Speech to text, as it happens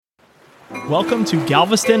Welcome to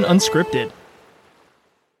Galveston Unscripted.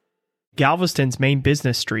 Galveston's main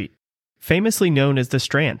business street, famously known as the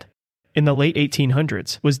Strand, in the late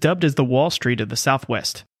 1800s was dubbed as the Wall Street of the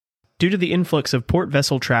Southwest, due to the influx of port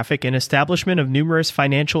vessel traffic and establishment of numerous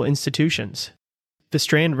financial institutions. The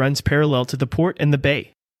Strand runs parallel to the port and the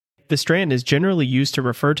bay. The Strand is generally used to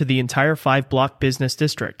refer to the entire 5-block business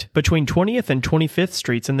district between 20th and 25th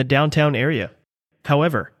Streets in the downtown area.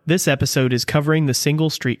 However, this episode is covering the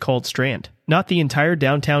single street called Strand, not the entire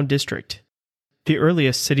downtown district. The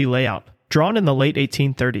earliest city layout, drawn in the late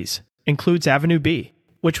 1830s, includes Avenue B,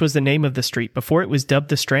 which was the name of the street before it was dubbed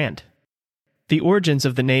the Strand. The origins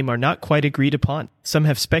of the name are not quite agreed upon. Some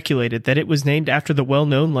have speculated that it was named after the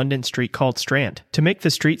well-known London street called Strand, to make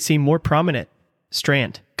the street seem more prominent.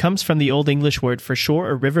 Strand comes from the Old English word for shore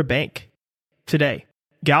or river bank. Today,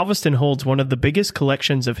 Galveston holds one of the biggest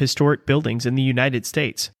collections of historic buildings in the United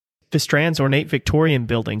States. The Strand's ornate Victorian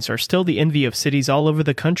buildings are still the envy of cities all over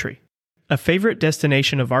the country, a favorite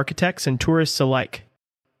destination of architects and tourists alike.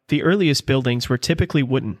 The earliest buildings were typically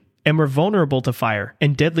wooden and were vulnerable to fire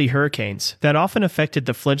and deadly hurricanes that often affected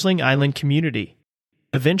the fledgling island community.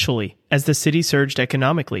 Eventually, as the city surged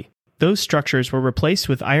economically, those structures were replaced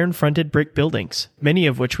with iron-fronted brick buildings, many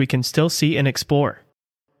of which we can still see and explore.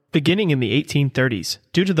 Beginning in the 1830s,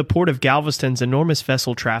 due to the Port of Galveston's enormous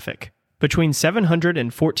vessel traffic, between 700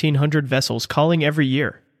 and 1,400 vessels calling every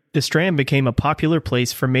year, the Strand became a popular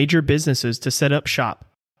place for major businesses to set up shop.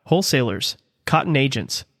 Wholesalers, cotton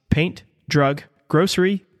agents, paint, drug,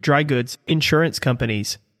 grocery, dry goods, insurance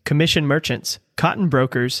companies, commission merchants, cotton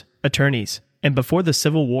brokers, attorneys, and before the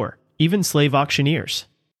Civil War, even slave auctioneers.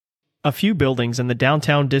 A few buildings in the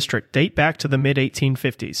downtown district date back to the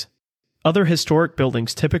mid-1850s. Other historic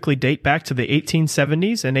buildings typically date back to the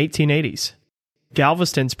 1870s and 1880s.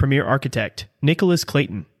 Galveston's premier architect, Nicholas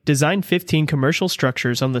Clayton, designed 15 commercial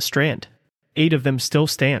structures on the Strand. 8 of them still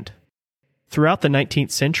stand. Throughout the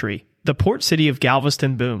 19th century, the port city of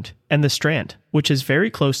Galveston boomed, and the Strand, which is very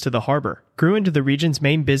close to the harbor, grew into the region's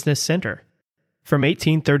main business center. From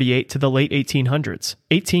 1838 to the late 1800s,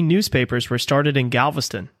 18 newspapers were started in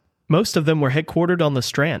Galveston. Most of them were headquartered on the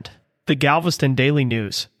Strand. The Galveston Daily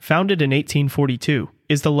News, founded in 1842,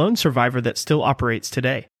 is the lone survivor that still operates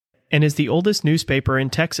today, and is the oldest newspaper in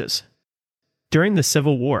Texas. During the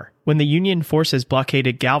Civil War, when the Union forces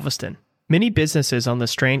blockaded Galveston, many businesses on the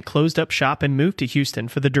Strand closed up shop and moved to Houston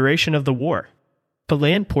for the duration of the war. The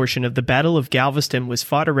land portion of the Battle of Galveston was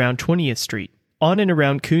fought around 20th Street, on and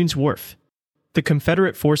around Coons Wharf. The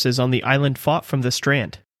Confederate forces on the island fought from the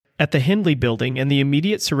Strand, at the Henley Building and the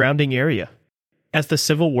immediate surrounding area. As the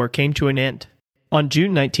Civil War came to an end, on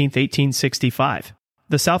June 19, 1865,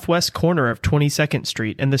 the southwest corner of 22nd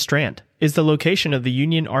Street and the Strand is the location of the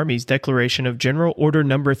Union Army's Declaration of General Order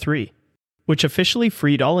No. 3, which officially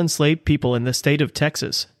freed all enslaved people in the state of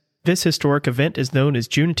Texas. This historic event is known as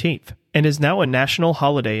Juneteenth and is now a national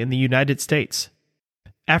holiday in the United States.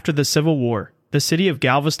 After the Civil War, the city of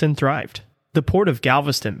Galveston thrived. The port of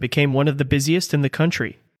Galveston became one of the busiest in the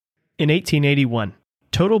country. In 1881,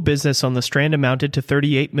 total business on the Strand amounted to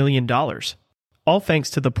 $38 million, all thanks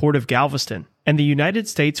to the Port of Galveston and the United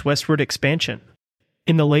States westward expansion.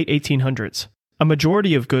 In the late 1800s, a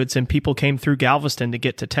majority of goods and people came through Galveston to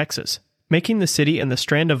get to Texas, making the city and the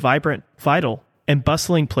Strand a vibrant, vital, and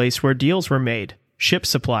bustling place where deals were made, ships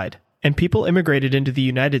supplied, and people immigrated into the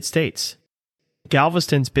United States.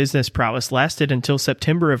 Galveston's business prowess lasted until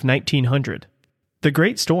September of 1900. The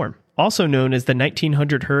Great Storm, also known as the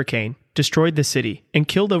 1900 hurricane, destroyed the city and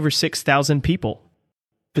killed over 6,000 people.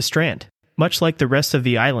 The Strand, much like the rest of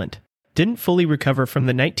the island, didn't fully recover from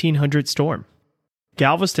the 1900 storm.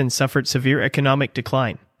 Galveston suffered severe economic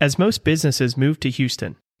decline, as most businesses moved to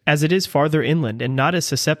Houston, as it is farther inland and not as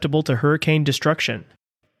susceptible to hurricane destruction.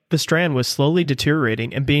 The Strand was slowly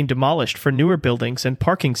deteriorating and being demolished for newer buildings and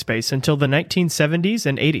parking space until the 1970s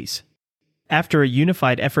and 80s. After a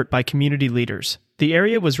unified effort by community leaders, the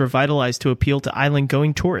area was revitalized to appeal to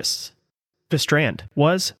island-going tourists. The Strand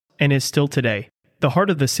was, and is still today, the heart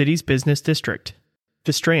of the city's business district.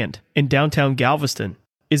 The Strand, in downtown Galveston,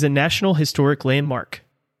 is a National Historic Landmark.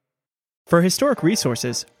 For historic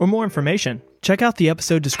resources or more information, check out the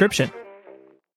episode description.